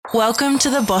Welcome to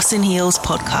the Boss in Heels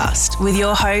podcast with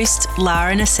your host,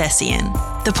 Lara Nercessian,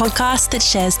 the podcast that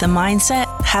shares the mindset,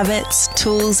 habits,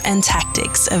 tools, and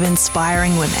tactics of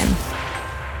inspiring women.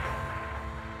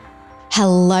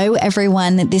 Hello,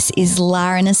 everyone. This is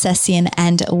Lara Nercessian,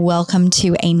 and welcome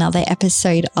to another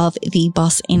episode of the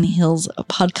Boss in Heels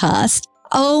podcast.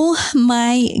 Oh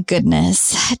my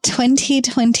goodness,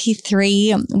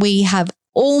 2023, we have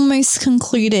almost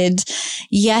concluded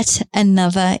yet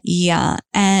another year.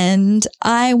 And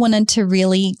I wanted to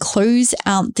really close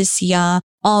out this year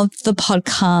of the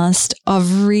podcast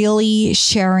of really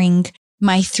sharing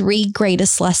my 3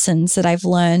 greatest lessons that I've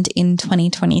learned in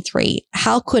 2023.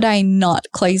 How could I not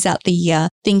close out the year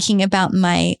thinking about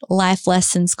my life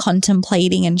lessons,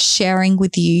 contemplating and sharing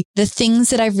with you the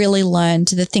things that I've really learned,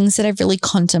 the things that I've really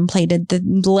contemplated, the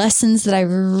lessons that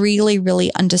I've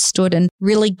really understood and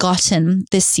really gotten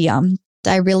this year.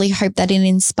 I really hope that it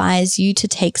inspires you to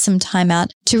take some time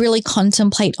out to really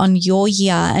contemplate on your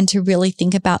year and to really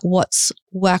think about what's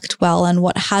worked well and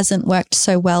what hasn't worked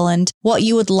so well and what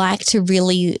you would like to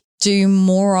really do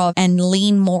more of and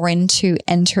lean more into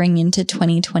entering into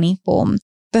 2024.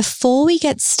 Before we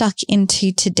get stuck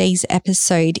into today's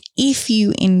episode, if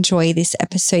you enjoy this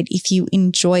episode, if you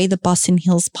enjoy the Boss in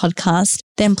Heels podcast,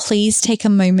 then please take a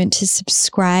moment to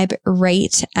subscribe,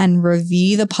 rate, and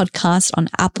review the podcast on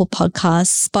Apple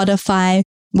Podcasts, Spotify,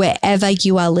 wherever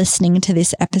you are listening to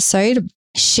this episode.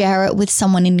 Share it with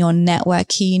someone in your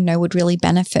network who you know would really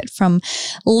benefit from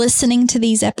listening to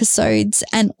these episodes.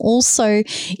 And also,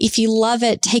 if you love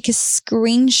it, take a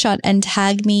screenshot and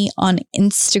tag me on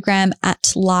Instagram at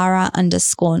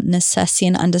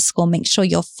Lara_Nercessian_. Make sure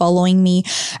you're following me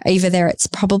over there. It's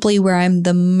probably where I'm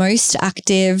the most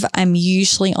active. I'm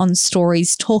usually on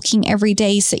stories talking every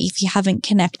day. So if you haven't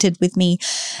connected with me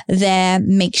there,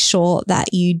 make sure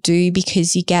that you do,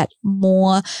 because you get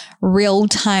more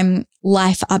real-time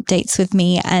life updates with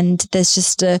me, and there's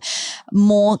just a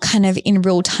more kind of in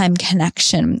real time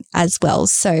connection as well.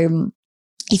 So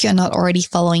if you're not already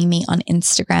following me on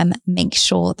Instagram, make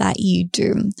sure that you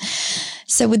do.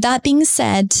 So with that being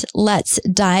said, let's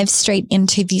dive straight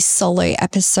into the solo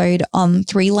episode on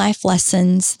 3 life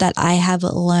lessons that I have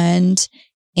learned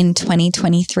in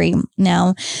 2023.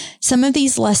 Now, some of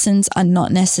these lessons are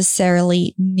not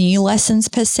necessarily new lessons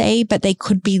per se, but they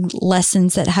could be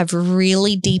lessons that have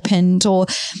really deepened, or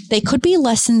they could be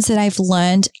lessons that I've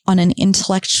learned on an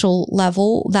intellectual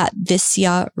level that this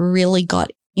year really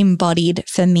got embodied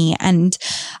for me. And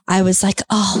I was like,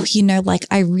 oh,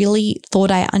 I really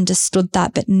thought I understood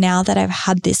that. But now that I've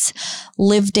had this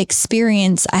lived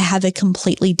experience, I have a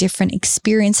completely different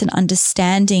experience and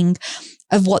understanding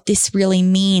of what this really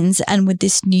means. And with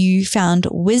this newfound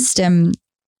wisdom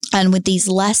and with these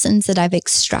lessons that I've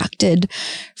extracted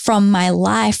from my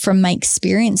life, from my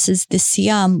experiences this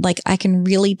year, I can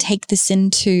really take this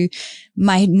into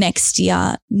my next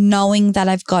year, knowing that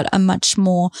I've got a much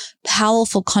more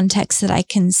powerful context that I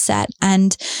can set.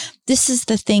 And this is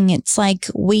the thing. It's like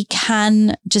we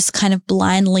can just kind of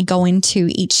blindly go into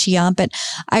each year, but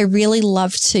I really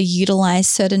love to utilize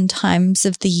certain times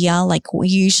of the year, like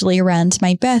usually around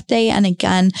my birthday, and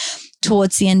again,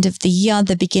 towards the end of the year,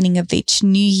 the beginning of each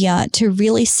new year, to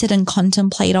really sit and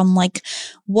contemplate on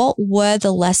what were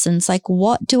the lessons?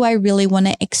 What do I really want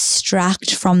to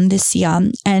extract from this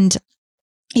year? And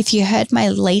if you heard my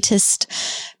latest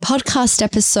podcast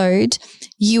episode,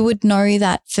 you would know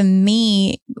that for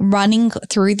me, running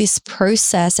through this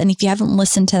process, and if you haven't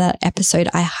listened to that episode,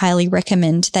 I highly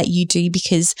recommend that you do,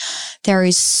 because there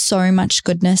is so much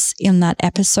goodness in that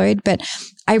episode. But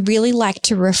I really like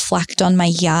to reflect on my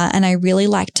year, and I really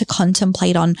like to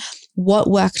contemplate on what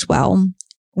worked well,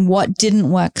 what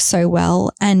didn't work so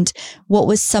well, and what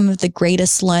was some of the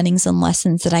greatest learnings and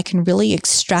lessons that I can really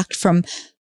extract from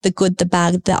the good, the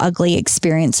bad, the ugly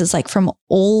experiences. From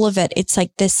all of it, it's like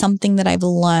there's something that I've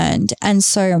learned. And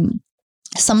so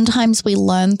sometimes we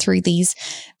learn through these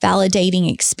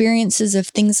validating experiences of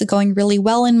things are going really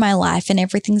well in my life and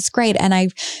everything's great.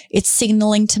 And it's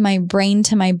signaling to my brain,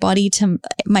 to my body, to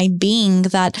my being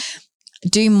that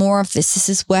do more of this. This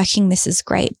is working. This is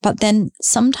great. But then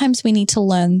sometimes we need to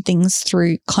learn things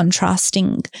through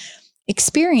contrasting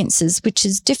experiences, which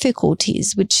is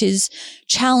difficulties, which is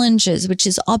challenges, which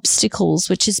is obstacles,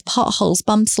 which is potholes,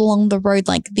 bumps along the road.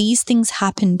 These things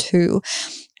happen too.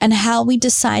 And how we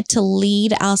decide to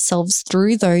lead ourselves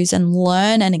through those and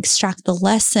learn and extract the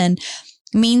lesson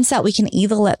means that we can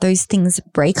either let those things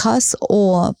break us,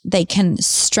 or they can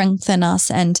strengthen us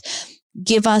and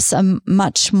give us a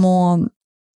much more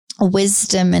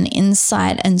wisdom and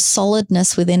insight and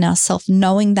solidness within ourselves,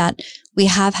 knowing that we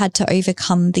have had to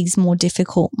overcome these more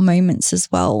difficult moments as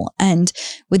well. And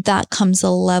with that comes a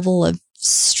level of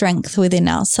strength within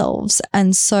ourselves.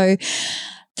 And so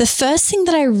the first thing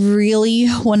that I really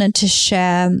wanted to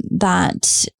share,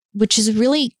 that, which is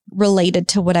really related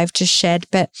to what I've just shared,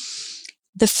 but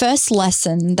the first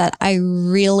lesson that I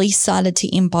really started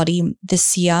to embody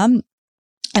this year,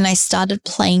 and I started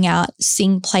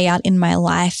seeing play out in my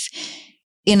life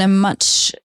in a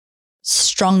much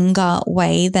stronger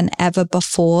way than ever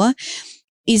before,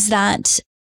 is that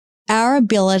our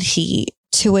ability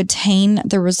to attain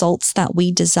the results that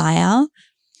we desire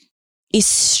is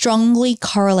strongly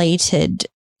correlated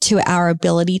to our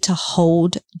ability to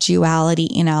hold duality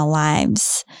in our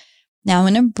lives. Now,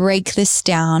 I'm going to break this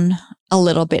down a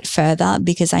little bit further,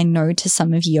 because I know to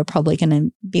some of you are probably going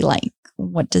to be like,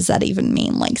 what does that even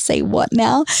mean? Like, say what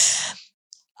now?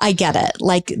 I get it.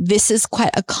 Like, this is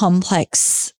quite a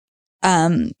complex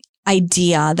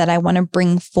idea that I want to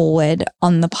bring forward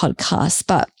on the podcast.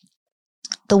 But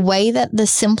the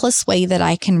simplest way that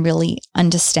I can really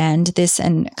understand this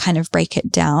and kind of break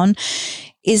it down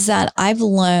is that I've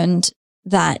learned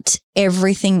that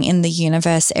everything in the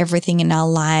universe, everything in our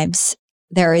lives,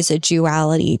 there is a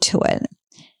duality to it.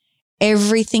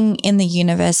 Everything in the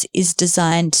universe is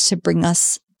designed to bring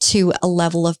us to a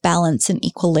level of balance and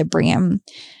equilibrium.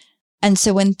 And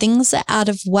so when things are out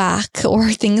of whack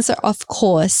or things are off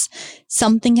course,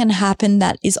 something can happen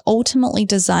that is ultimately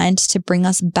designed to bring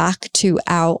us back to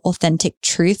our authentic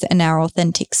truth and our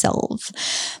authentic self.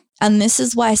 And this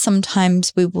is why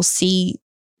sometimes we will see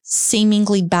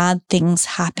seemingly bad things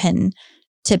happen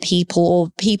to people, or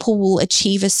people will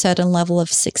achieve a certain level of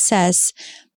success,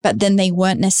 but then they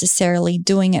weren't necessarily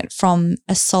doing it from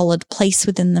a solid place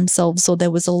within themselves, or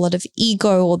there was a lot of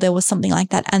ego, or there was something like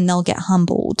that, and they'll get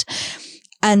humbled.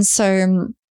 And so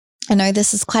I know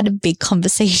this is quite a big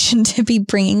conversation to be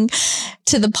bringing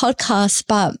to the podcast,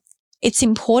 but it's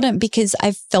important because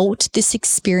I've felt this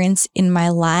experience in my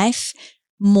life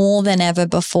more than ever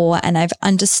before, and I've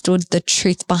understood the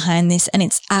truth behind this, and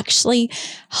it's actually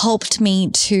helped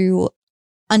me to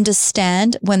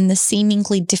understand when the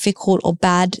seemingly difficult or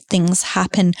bad things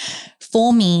happen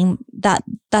for me,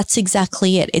 that's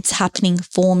exactly it. It's happening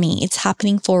for me. It's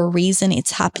happening for a reason.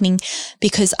 It's happening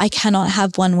because I cannot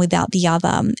have one without the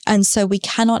other. And so we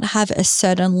cannot have a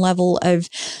certain level of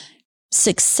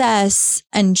success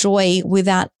and joy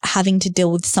without having to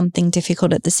deal with something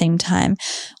difficult at the same time.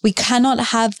 We cannot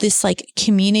have this like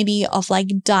community of like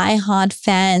diehard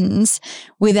fans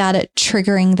without it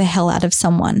triggering the hell out of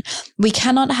someone. We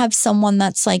cannot have someone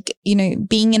that's like, you know,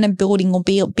 being in a building or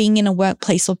being in a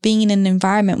workplace or being in an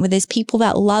environment where there's people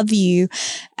that love you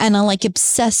and are like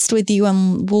obsessed with you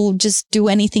and will just do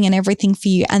anything and everything for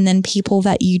you. And then people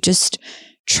that you just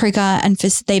trigger and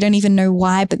they don't even know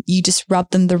why, but you just rub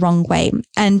them the wrong way.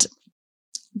 And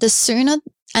the sooner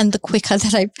and the quicker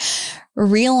that I've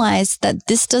realized that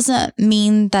this doesn't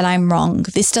mean that I'm wrong.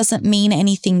 This doesn't mean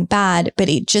anything bad, but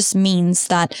it just means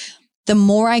that the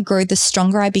more I grow, the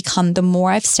stronger I become, the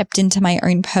more I've stepped into my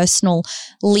own personal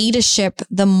leadership,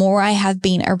 the more I have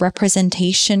been a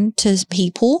representation to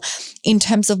people in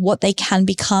terms of what they can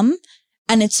become.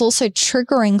 And it's also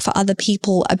triggering for other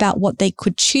people about what they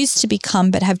could choose to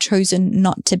become, but have chosen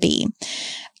not to be.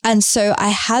 And so I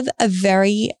have a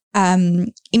very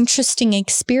interesting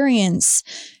experience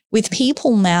with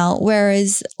people now,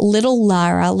 whereas little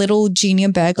Lara, little junior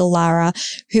burger Lara,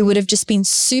 who would have just been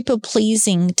super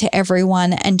pleasing to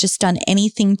everyone and just done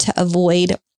anything to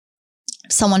avoid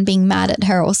someone being mad at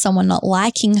her or someone not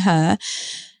liking her,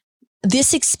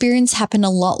 this experience happened a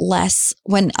lot less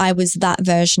when I was that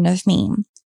version of me.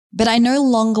 But I no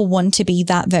longer want to be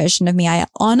that version of me. I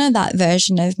honor that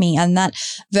version of me. And that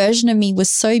version of me was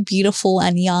so beautiful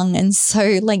and young and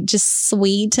so like just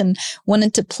sweet and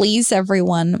wanted to please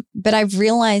everyone. But I've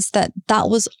realized that that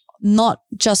was not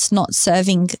just not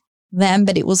serving them,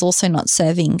 but it was also not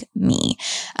serving me.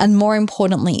 And more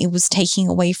importantly, it was taking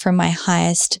away from my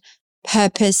highest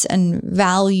purpose and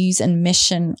values and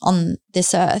mission on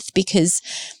this earth. Because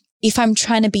if I'm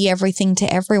trying to be everything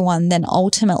to everyone, then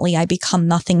ultimately I become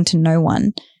nothing to no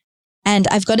one. And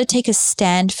I've got to take a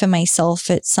stand for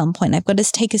myself at some point. I've got to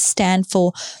take a stand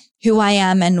for who I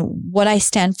am and what I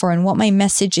stand for and what my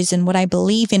message is and what I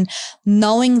believe in,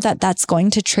 knowing that that's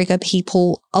going to trigger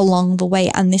people along the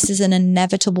way. And this is an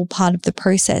inevitable part of the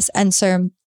process. And so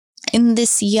in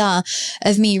this year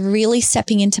of me really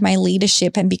stepping into my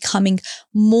leadership and becoming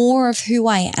more of who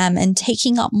I am and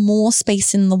taking up more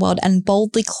space in the world and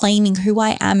boldly claiming who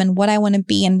I am and what I want to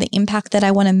be and the impact that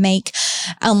I want to make,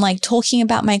 and like talking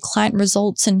about my client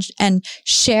results and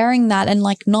sharing that and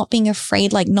like not being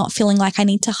afraid, like not feeling like I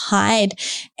need to hide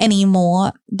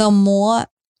anymore, the more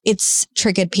it's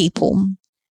triggered people.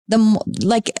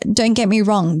 Like, don't get me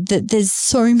wrong, that there's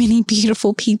so many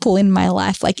beautiful people in my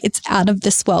life. Like, it's out of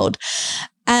this world.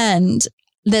 And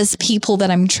there's people that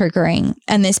I'm triggering,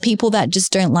 and there's people that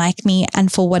just don't like me.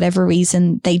 And for whatever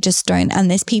reason, they just don't.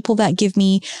 And there's people that give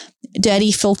me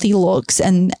dirty, filthy looks.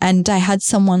 And I had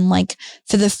someone, like,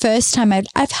 for the first time,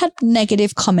 I've had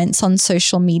negative comments on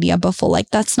social media before. Like,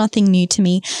 that's nothing new to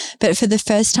me. But for the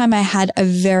first time, I had a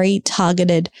very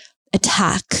targeted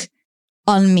attack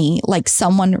on me, like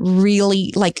someone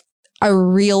really, like a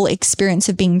real experience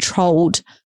of being trolled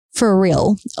for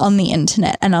real on the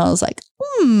internet. And I was like,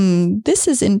 this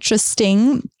is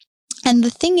interesting. And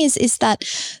the thing is that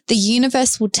the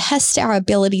universe will test our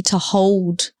ability to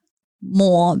hold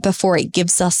more before it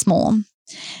gives us more.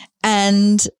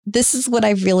 And this is what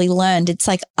I've really learned. It's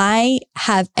like, I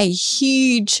have a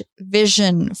huge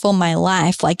vision for my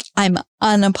life. Like, I'm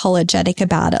unapologetic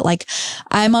about it. Like,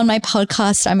 I'm on my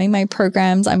podcast, I'm in my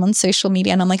programs, I'm on social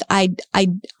media, and I'm like,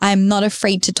 I'm not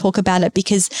afraid to talk about it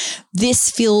because this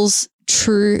feels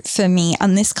true for me.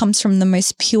 And this comes from the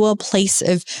most pure place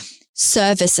of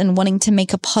service and wanting to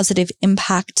make a positive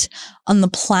impact on the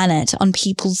planet, on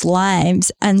people's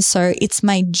lives. And so it's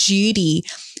my duty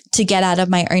to get out of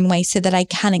my own way so that I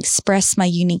can express my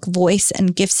unique voice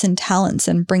and gifts and talents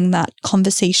and bring that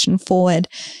conversation forward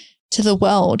to the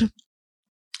world.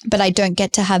 But I don't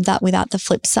get to have that without the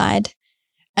flip side.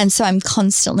 And so I'm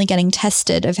constantly getting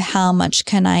tested of how much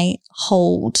can I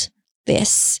hold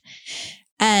this.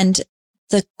 And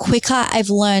the quicker I've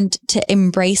learned to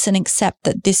embrace and accept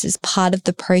that this is part of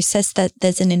the process, that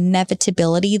there's an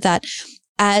inevitability that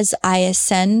as I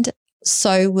ascend,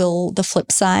 so will the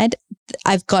flip side.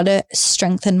 I've got to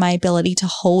strengthen my ability to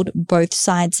hold both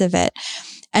sides of it.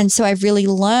 And so I've really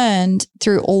learned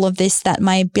through all of this that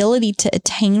my ability to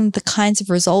attain the kinds of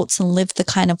results and live the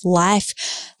kind of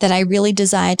life that I really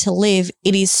desire to live,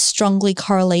 it is strongly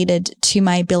correlated to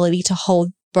my ability to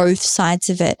hold both sides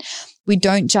of it. We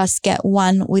don't just get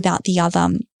one without the other.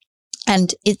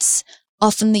 And it's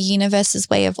often the universe's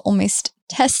way of almost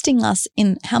testing us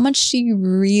in how much do you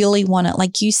really want it?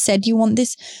 Like, you said you want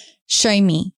this, show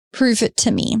me, prove it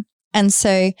to me. And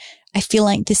so I feel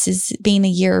like this has been a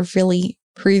year of really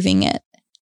proving it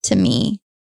to me,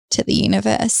 to the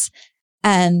universe,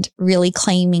 and really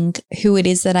claiming who it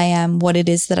is that I am, what it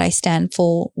is that I stand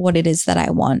for, what it is that I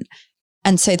want.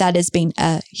 And so that has been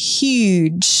a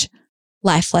huge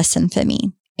life lesson for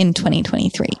me in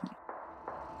 2023.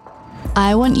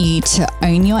 I want you to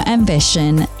own your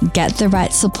ambition, get the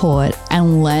right support,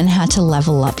 and learn how to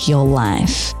level up your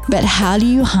life. But how do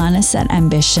you harness that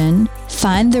ambition,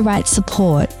 find the right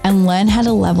support, and learn how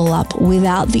to level up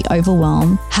without the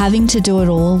overwhelm, having to do it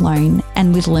all alone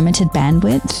and with limited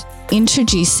bandwidth?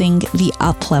 Introducing the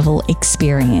Up-Level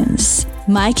Experience.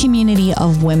 My community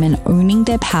of women owning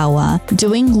their power,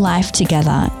 doing life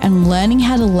together, and learning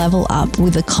how to level up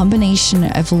with a combination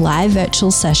of live virtual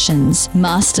sessions,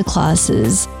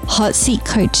 masterclasses, hot seat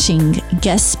coaching,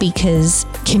 guest speakers,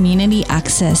 community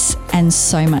access, and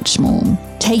so much more.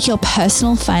 Take your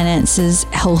personal finances,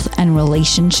 health, and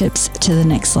relationships to the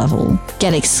next level.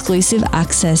 Get exclusive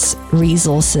access,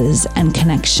 resources, and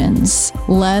connections.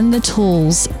 Learn the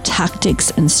tools,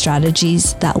 tactics, and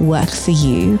strategies that work for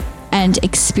you, and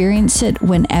experience it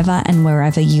whenever and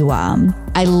wherever you are.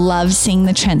 I love seeing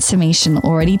the transformation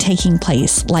already taking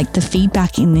place, like the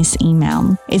feedback in this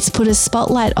email. It's put a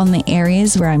spotlight on the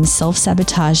areas where I'm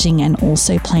self-sabotaging and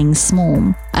also playing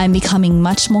small. I'm becoming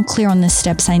much more clear on the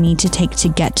steps I need to take to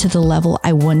get to the level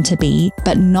I want to be,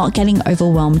 but not getting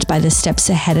overwhelmed by the steps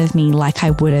ahead of me like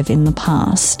I would have in the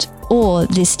past. Or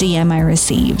this DM I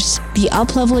received. The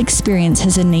Up-Level Experience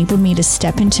has enabled me to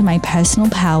step into my personal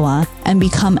power and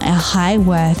become a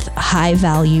high-worth,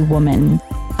 high-value woman.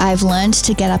 I've learned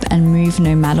to get up and move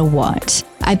no matter what.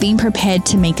 I've been prepared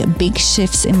to make big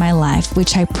shifts in my life,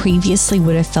 which I previously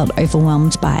would have felt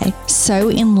overwhelmed by. So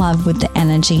in love with the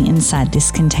energy inside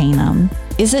this container.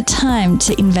 Is it time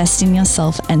to invest in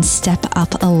yourself and step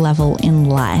up a level in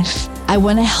life? I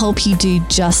want to help you do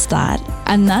just that.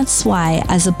 And that's why,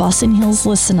 as a Boss in Heels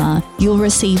listener, you'll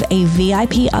receive a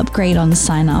VIP upgrade on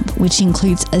sign up, which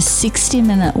includes a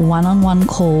 60-minute one-on-one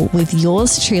call with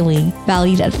yours truly,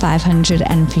 valued at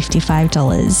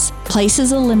 $555.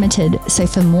 Places are limited, so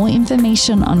for more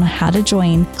information on how to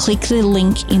join, click the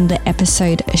link in the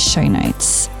episode show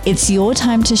notes. It's your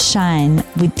time to shine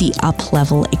with the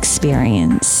Up-Level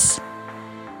Experience.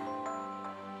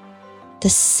 The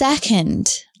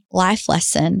second life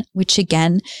lesson, which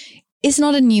again is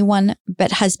not a new one,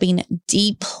 but has been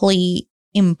deeply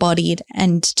embodied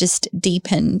and just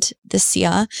deepened this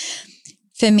year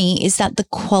for me, is that the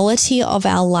quality of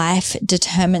our life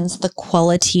determines the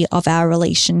quality of our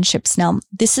relationships. Now,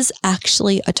 this is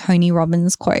actually a Tony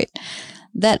Robbins quote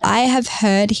that I have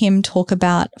heard him talk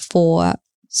about for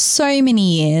so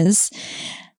many years,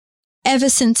 ever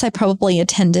since I probably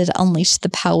attended Unleash the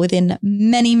Power Within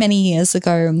many, many years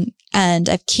ago. And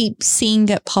I keep seeing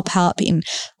it pop up in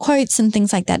quotes and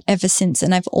things like that ever since.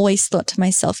 And I've always thought to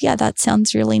myself, yeah, that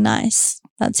sounds really nice.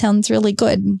 That sounds really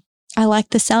good. I like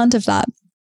the sound of that,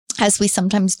 as we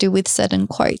sometimes do with certain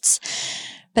quotes.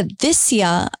 But this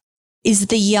year is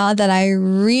the year that I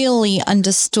really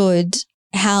understood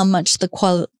how much the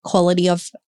quality of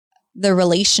the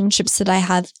relationships that I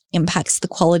have impacts the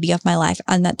quality of my life,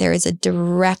 and that there is a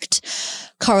direct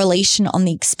correlation on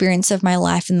the experience of my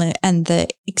life and the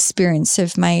experience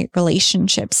of my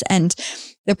relationships. And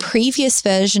the previous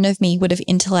version of me would have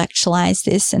intellectualized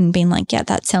this and been like, yeah,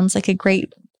 that sounds like a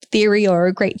great theory or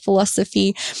a great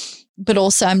philosophy. But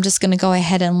also I'm just going to go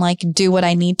ahead and like do what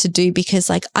I need to do because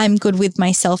like I'm good with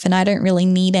myself and I don't really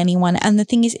need anyone. And the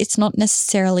thing is, it's not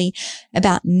necessarily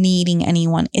about needing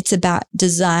anyone. It's about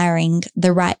desiring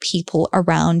the right people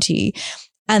around you.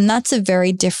 And that's a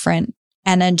very different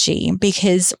energy,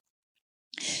 because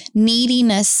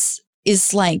neediness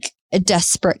is like a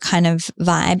desperate kind of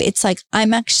vibe. It's like,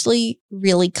 I'm actually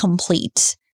really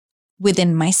complete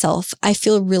within myself. I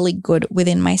feel really good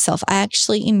within myself. I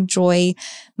actually enjoy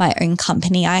my own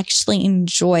company. I actually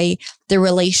enjoy the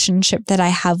relationship that I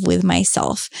have with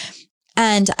myself.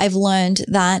 And I've learned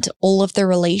that all of the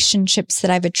relationships that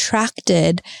I've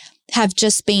attracted have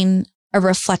just been a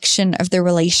reflection of the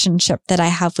relationship that I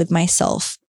have with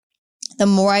myself. The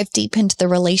more I've deepened the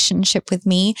relationship with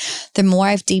me, the more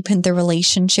I've deepened the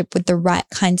relationship with the right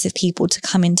kinds of people to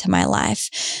come into my life.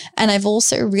 And I've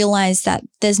also realized that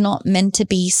there's not meant to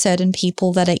be certain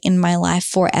people that are in my life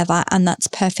forever, and that's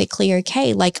perfectly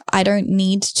okay. Like, I don't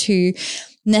need to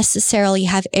necessarily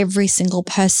have every single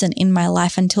person in my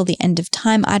life until the end of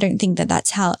time. I don't think that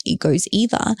that's how it goes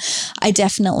either. I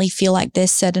definitely feel like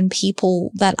there's certain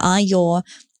people that are your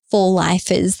for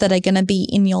lifers that are going to be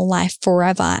in your life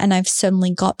forever. And I've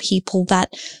certainly got people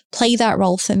that play that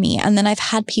role for me. And then I've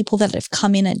had people that have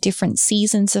come in at different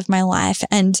seasons of my life.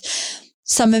 And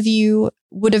some of you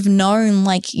would have known,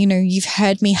 like, you know, you've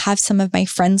heard me have some of my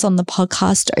friends on the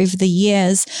podcast over the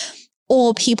years,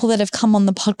 or people that have come on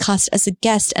the podcast as a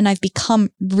guest and I've become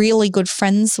really good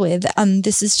friends with.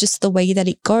 This is just the way that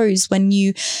it goes when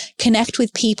you connect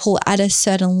with people at a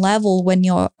certain level, when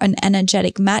you're an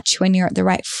energetic match, when you're at the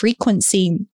right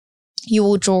frequency, you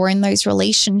will draw in those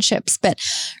relationships. But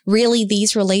really,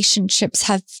 these relationships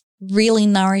have really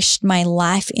nourished my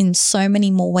life in so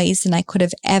many more ways than I could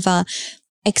have ever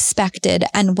expected.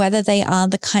 And whether they are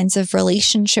the kinds of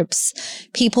relationships,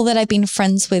 people that I've been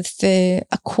friends with for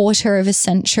a quarter of a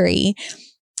century,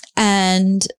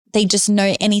 and they just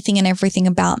know anything and everything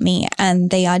about me,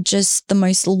 and they are just the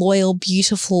most loyal,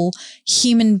 beautiful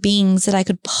human beings that I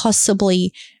could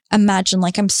possibly imagine.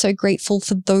 Like, I'm so grateful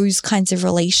for those kinds of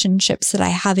relationships that I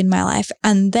have in my life.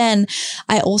 And then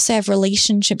I also have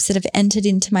relationships that have entered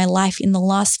into my life in the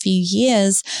last few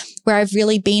years where I've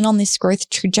really been on this growth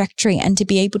trajectory, and to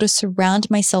be able to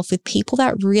surround myself with people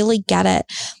that really get it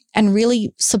and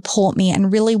really support me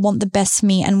and really want the best for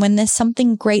me. And when there's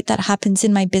something great that happens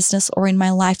in my business or in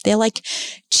my life, they're like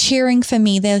cheering for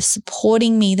me. They're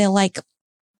supporting me. They're like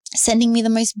sending me the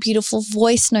most beautiful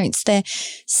voice notes. They're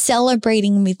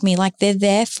celebrating with me. Like, they're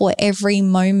there for every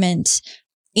moment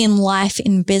in life,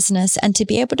 in business. And to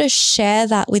be able to share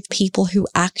that with people who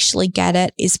actually get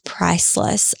it is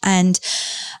priceless. And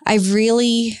I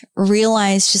really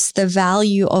realized just the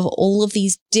value of all of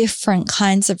these different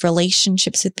kinds of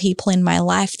relationships with people in my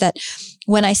life, that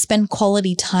when I spend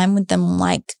quality time with them,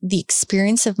 like, the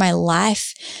experience of my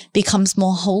life becomes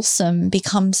more wholesome,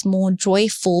 becomes more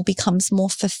joyful, becomes more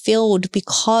fulfilled,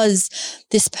 because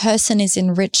this person is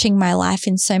enriching my life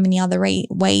in so many other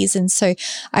ways. And so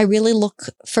I really look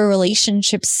for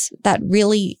relationships that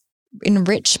really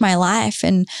enrich my life,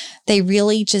 and they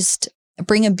really just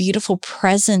bring a beautiful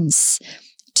presence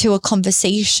to a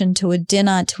conversation, to a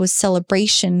dinner, to a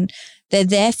celebration. They're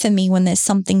there for me when there's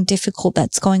something difficult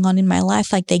that's going on in my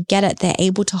life. Like, they get it. They're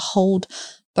able to hold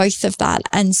both of that.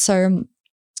 And so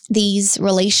these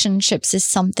relationships is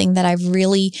something that I've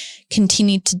really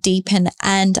continued to deepen,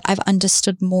 and I've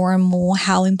understood more and more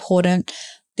how important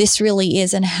this really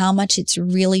is, and how much it's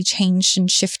really changed and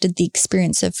shifted the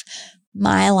experience of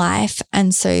my life.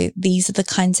 And so these are the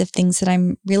kinds of things that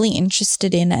I'm really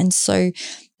interested in. And so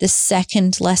the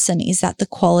second lesson is that the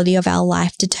quality of our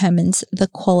life determines the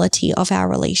quality of our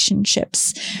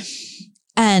relationships.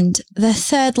 And the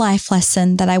third life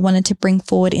lesson that I wanted to bring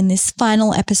forward in this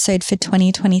final episode for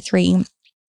 2023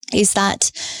 is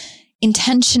that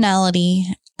intentionality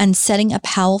and setting a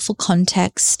powerful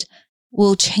context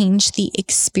will change the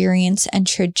experience and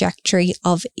trajectory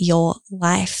of your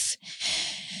life.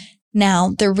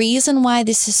 Now, the reason why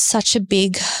this is such a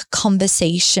big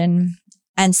conversation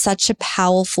and such a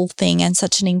powerful thing and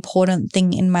such an important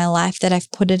thing in my life that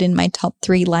I've put it in my top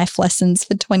 3 life lessons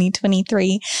for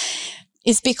 2023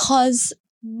 is because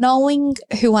knowing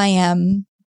who I am,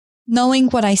 knowing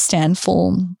what I stand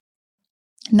for,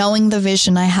 knowing the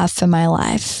vision I have for my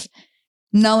life,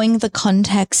 knowing the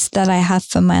context that I have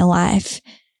for my life,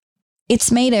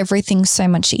 it's made everything so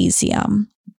much easier.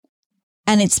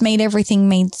 And it's made everything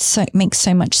make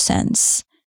so much sense.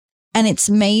 And it's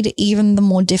made even the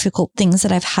more difficult things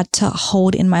that I've had to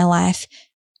hold in my life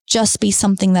just be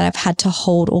something that I've had to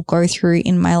hold or go through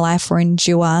in my life or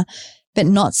endure, but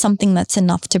not something that's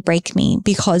enough to break me,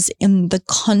 because in the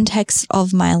context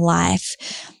of my life,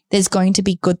 there's going to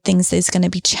be good things, there's going to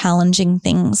be challenging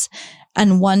things,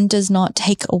 and one does not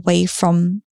take away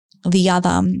from the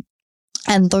other.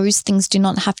 And those things do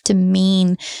not have to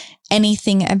mean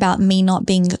anything about me not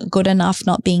being good enough,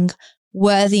 not being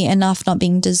worthy enough, not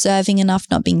being deserving enough,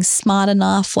 not being smart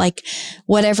enough, like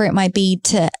whatever it might be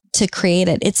to create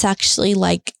it. It's actually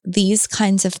like these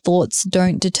kinds of thoughts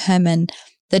don't determine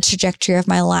the trajectory of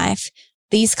my life.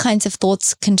 These kinds of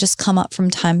thoughts can just come up from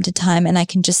time to time, and I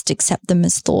can just accept them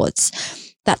as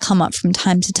thoughts that come up from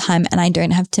time to time, and I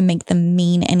don't have to make them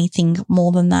mean anything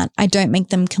more than that. I don't make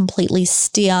them completely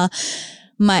steer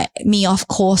me off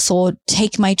course or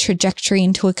take my trajectory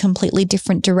into a completely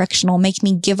different direction or make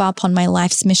me give up on my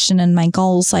life's mission and my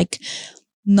goals. Like,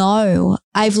 no,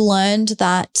 I've learned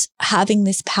that having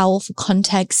this powerful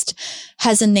context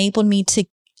has enabled me to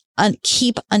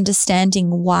keep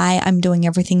understanding why I'm doing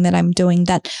everything that I'm doing,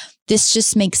 that this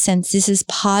just makes sense. This is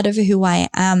part of who I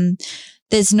am.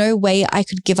 There's no way I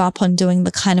could give up on doing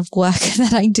the kind of work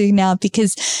that I do now,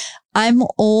 because I'm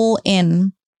all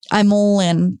in. I'm all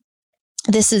in.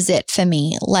 This is it for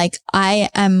me. Like, I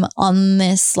am on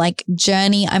this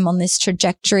journey. I'm on this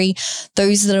trajectory.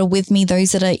 Those that are with me,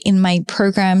 those that are in my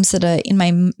programs, that are in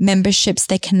my memberships,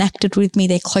 they're connected with me.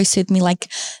 They're close with me.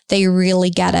 Like, they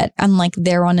really get it. And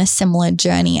they're on a similar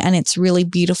journey. And it's really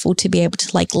beautiful to be able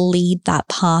to lead that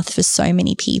path for so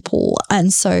many people.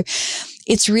 And so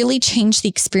it's really changed the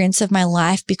experience of my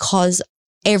life, because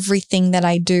everything that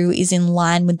I do is in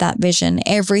line with that vision.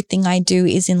 Everything I do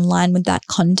is in line with that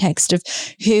context of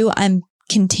who I'm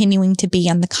continuing to be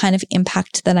and the kind of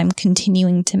impact that I'm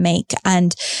continuing to make.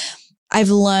 And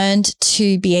I've learned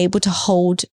to be able to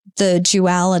hold the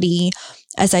duality,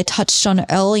 as I touched on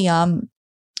earlier,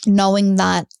 knowing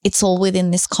that it's all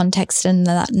within this context and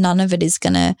that none of it is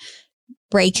going to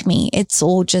break me. It's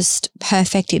all just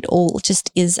perfect. It all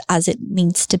just is as it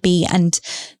needs to be. And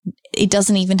it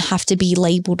doesn't even have to be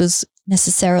labeled as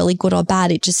necessarily good or bad.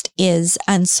 It just is.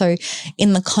 And so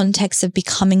in the context of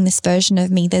becoming this version of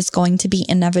me, there's going to be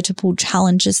inevitable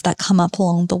challenges that come up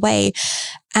along the way.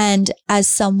 And as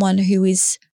someone who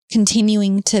is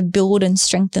continuing to build and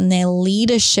strengthen their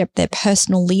leadership, their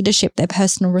personal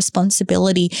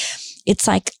responsibility, it's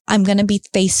like I'm going to be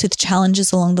faced with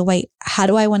challenges along the way. How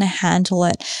do I want to handle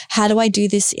it? How do I do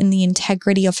this in the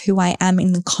integrity of who I am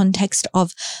in the context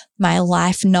of my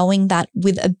life, knowing that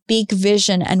with a big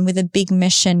vision and with a big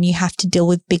mission, you have to deal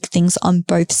with big things on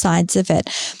both sides of it.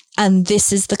 And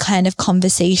this is the kind of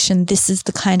conversation, this is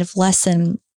the kind of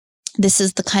lesson, this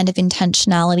is the kind of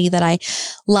intentionality that I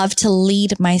love to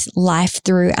lead my life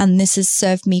through. And this has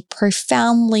served me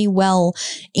profoundly well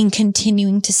in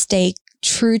continuing to stay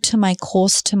true to my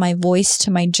course, to my voice, to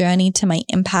my journey, to my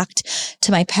impact,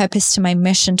 to my purpose, to my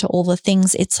mission, to all the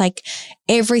things. It's like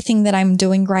everything that I'm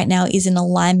doing right now is in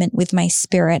alignment with my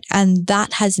spirit, and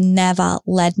that has never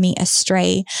led me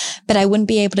astray. But I wouldn't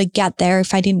be able to get there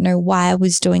if I didn't know why I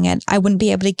was doing it. I wouldn't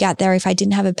be able to get there if I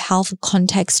didn't have a powerful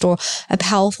context or a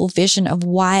powerful vision of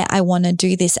why I want to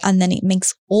do this. And then it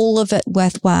makes all of it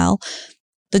worthwhile,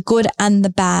 the good and the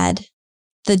bad,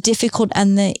 the difficult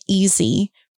and the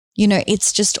easy.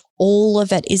 It's just all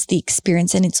of it is the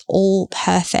experience, and it's all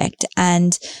perfect.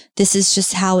 And this is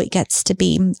just how it gets to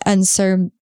be. And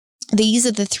so These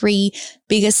are the 3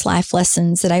 biggest life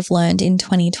lessons that I've learned in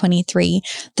 2023.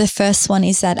 The first one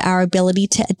is that our ability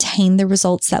to attain the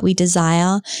results that we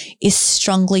desire is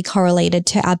strongly correlated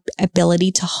to our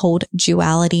ability to hold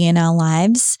duality in our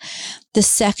lives. The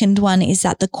second one is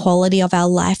that the quality of our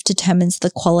life determines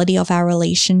the quality of our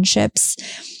relationships.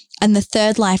 And the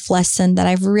third life lesson that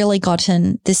I've really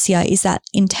gotten this year is that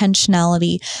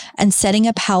intentionality and setting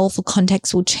a powerful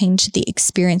context will change the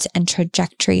experience and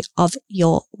trajectory of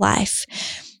your life.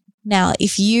 Now,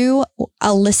 if you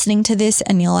are listening to this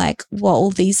and you're like, well,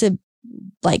 these are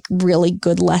like really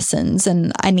good lessons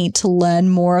and I need to learn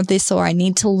more of this, or I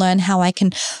need to learn how I can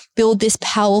build this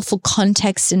powerful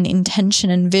context and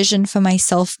intention and vision for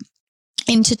myself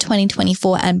into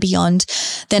 2024 and beyond,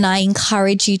 then I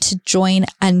encourage you to join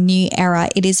a new era.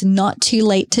 It is not too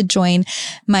late to join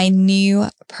my new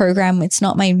program. It's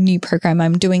not my new program.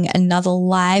 I'm doing another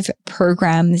live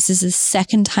program. This is the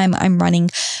second time I'm running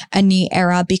a new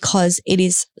era because it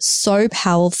is so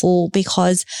powerful,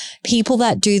 because people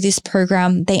that do this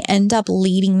program, they end up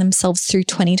leading themselves through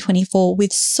 2024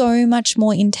 with so much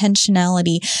more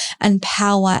intentionality and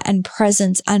power and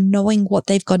presence and knowing what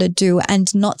they've got to do,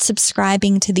 and not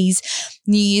subscribing to these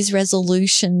New Year's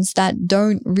resolutions that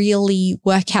don't really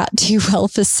work out too well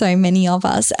for so many of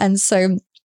us. And so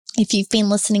if you've been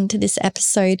listening to this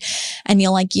episode and you're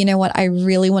like, you know what, I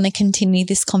really want to continue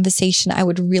this conversation, I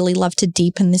would really love to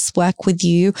deepen this work with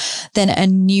you, then A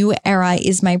New Era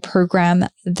is my program.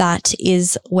 That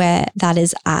is where that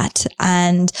is at.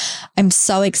 And I'm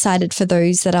so excited for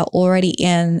those that are already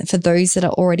in, for those that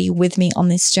are already with me on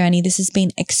this journey. This has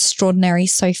been extraordinary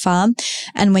so far,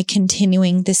 and we're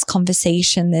continuing this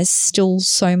conversation. There's still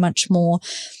so much more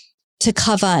to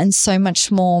cover and so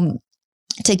much more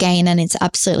to gain, and it's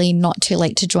absolutely not too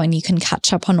late to join. You can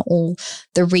catch up on all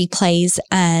the replays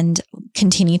and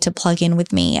continue to plug in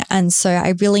with me. And so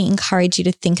I really encourage you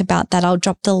to think about that. I'll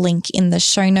drop the link in the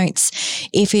show notes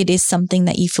if it is something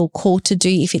that you feel called to do,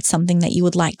 if it's something that you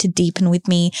would like to deepen with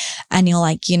me and you're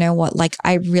like, you know what, like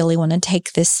I really want to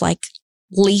take this like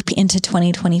leap into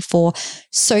 2024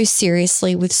 so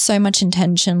seriously with so much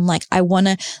intention. Like I want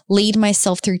to lead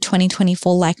myself through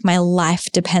 2024 like my life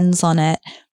depends on it,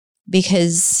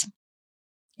 because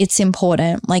it's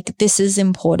important. Like this is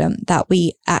important that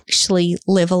we actually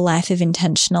live a life of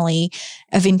intentionality,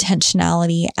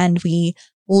 and we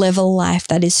live a life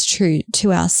that is true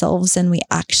to ourselves, and we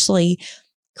actually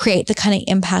create the kind of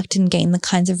impact and gain the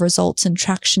kinds of results and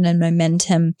traction and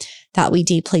momentum that we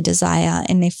deeply desire.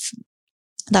 And if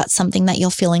that's something that you're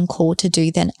feeling called to do,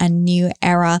 then A New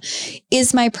Era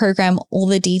is my program. All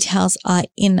the details are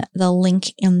in the link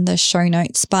in the show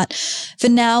notes. But for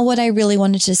now, what I really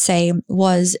wanted to say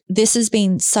was this has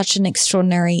been such an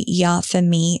extraordinary year for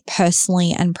me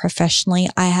personally and professionally.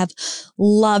 I have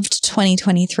loved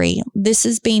 2023. This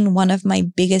has been one of my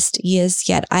biggest years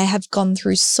yet. I have gone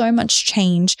through so much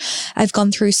change. I've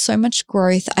gone through so much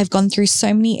growth. I've gone through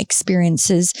so many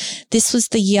experiences. This was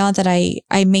the year that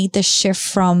I made the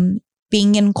shift from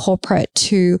being in corporate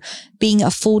to being a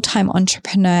full-time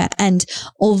entrepreneur. And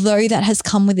although that has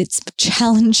come with its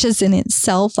challenges in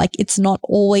itself, like it's not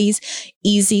always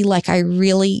easy. Like I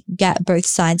really get both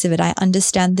sides of it. I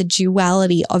understand the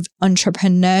duality of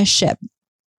entrepreneurship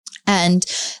and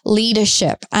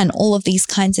leadership and all of these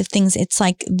kinds of things. It's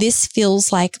like, this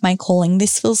feels like my calling.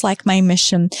 This feels like my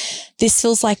mission. This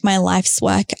feels like my life's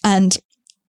work. And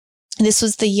this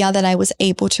was the year that I was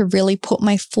able to really put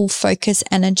my full focus,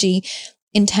 energy,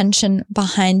 intention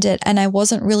behind it. And I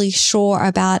wasn't really sure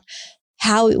about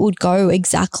how it would go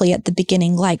exactly at the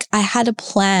beginning. Like I had a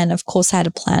plan. Of course I had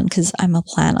a plan because I'm a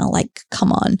planner, like,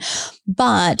 come on.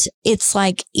 But it's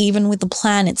like, even with the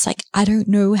plan, it's like, I don't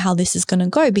know how this is going to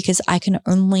go because I can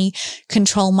only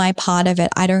control my part of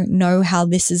it. I don't know how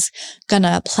this is going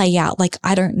to play out. Like,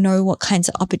 I don't know what kinds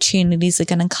of opportunities are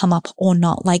going to come up or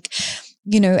not. Like,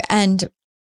 you know, and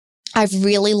I've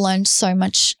really learned so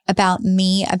much about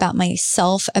me, about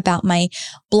myself, about my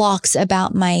blocks,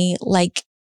 about my like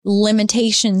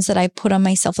limitations that I put on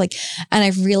myself. Like, and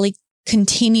I've really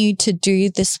continued to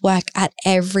do this work at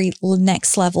every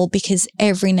next level, because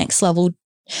every next level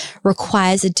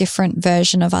requires a different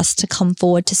version of us to come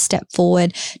forward, to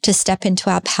step into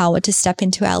our power, to step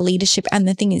into our leadership. And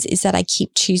the thing is that I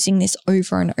keep choosing this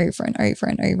over and over and over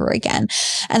and over again.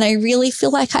 And I really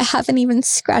feel like I haven't even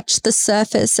scratched the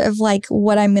surface of like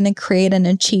what I'm going to create and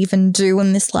achieve and do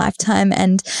in this lifetime.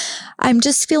 And I'm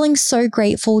just feeling so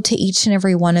grateful to each and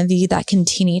every one of you that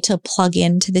continue to plug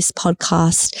into this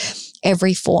podcast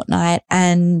every fortnight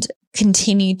and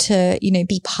continue to,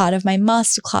 be part of my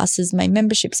masterclasses, my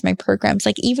memberships, my programs.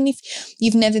 Like, even if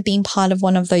you've never been part of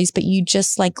one of those, but you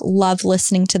just like love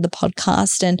listening to the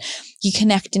podcast and you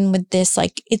connect in with this,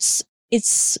 like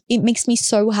it makes me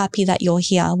so happy that you're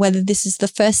here, whether this is the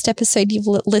first episode you've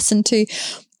listened to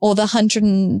or the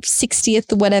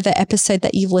 160th, whatever episode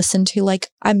that you've listened to. Like,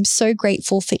 I'm so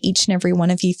grateful for each and every one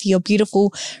of you, for your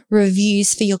beautiful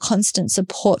reviews, for your constant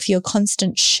support, for your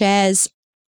constant shares,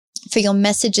 for your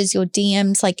messages, your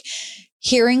DMs, like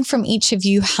hearing from each of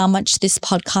you how much this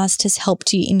podcast has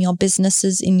helped you in your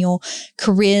businesses, in your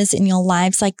careers, in your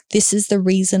lives. Like, this is the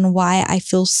reason why I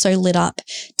feel so lit up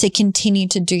to continue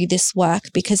to do this work,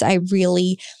 because I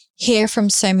really hear from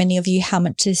so many of you how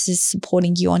much this is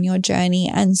supporting you on your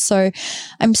journey. And so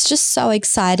I'm just so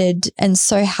excited and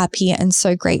so happy and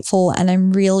so grateful. And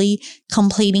I'm really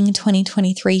completing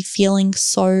 2023 feeling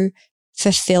so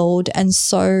fulfilled and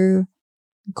so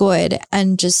good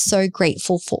and just so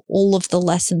grateful for all of the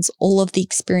lessons, all of the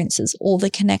experiences, all the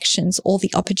connections, all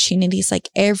the opportunities, like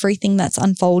everything that's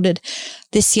unfolded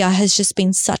this year has just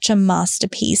been such a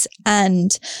masterpiece.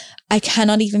 And I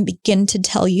cannot even begin to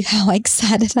tell you how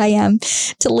excited I am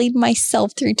to lead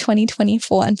myself through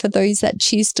 2024. And for those that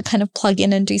choose to kind of plug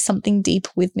in and do something deep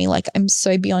with me, like, I'm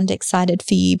so beyond excited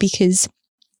for you, because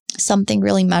something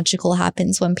really magical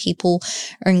happens when people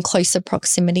are in closer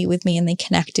proximity with me and they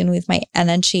connect in with my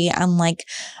energy. And like,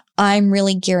 I'm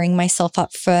really gearing myself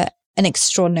up for an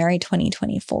extraordinary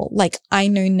 2024. Like, I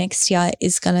know next year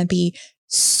is going to be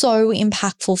so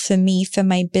impactful for me, for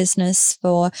my business,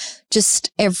 for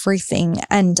just everything.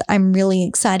 And I'm really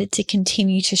excited to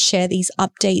continue to share these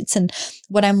updates and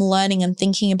what I'm learning and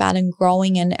thinking about and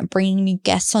growing and bringing new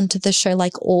guests onto the show,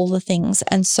 like all the things.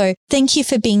 And so thank you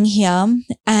for being here.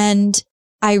 And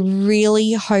I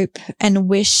really hope and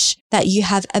wish that you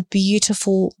have a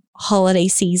beautiful holiday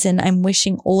season. I'm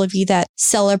wishing all of you that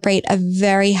celebrate a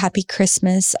very happy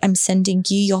Christmas. I'm sending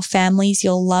you, your families,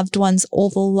 your loved ones,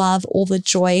 all the love, all the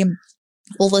joy,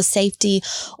 all the safety,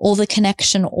 all the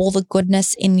connection, all the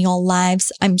goodness in your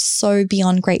lives. I'm so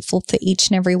beyond grateful for each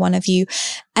and every one of you.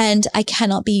 And I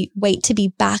cannot wait to be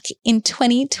back in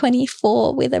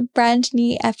 2024 with a brand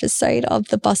new episode of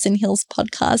the Boss in Heels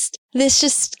podcast. This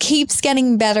just keeps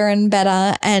getting better and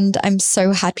better, and I'm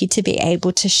so happy to be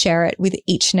able to share it with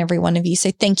each and every one of you.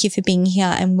 So thank you for being here.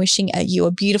 I'm wishing you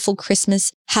a beautiful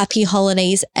Christmas, happy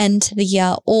holidays, end to the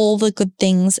year, all the good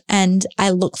things, and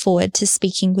I look forward to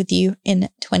speaking with you in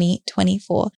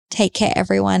 2024. Take care,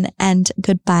 everyone, and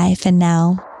goodbye for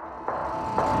now.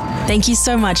 Thank you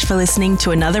so much for listening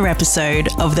to another episode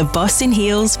of the Boss in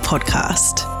Heels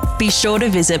podcast. Be sure to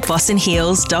visit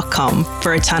bossinheels.com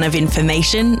for a ton of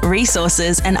information,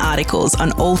 resources, and articles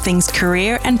on all things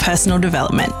career and personal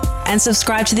development. And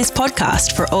subscribe to this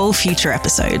podcast for all future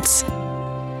episodes.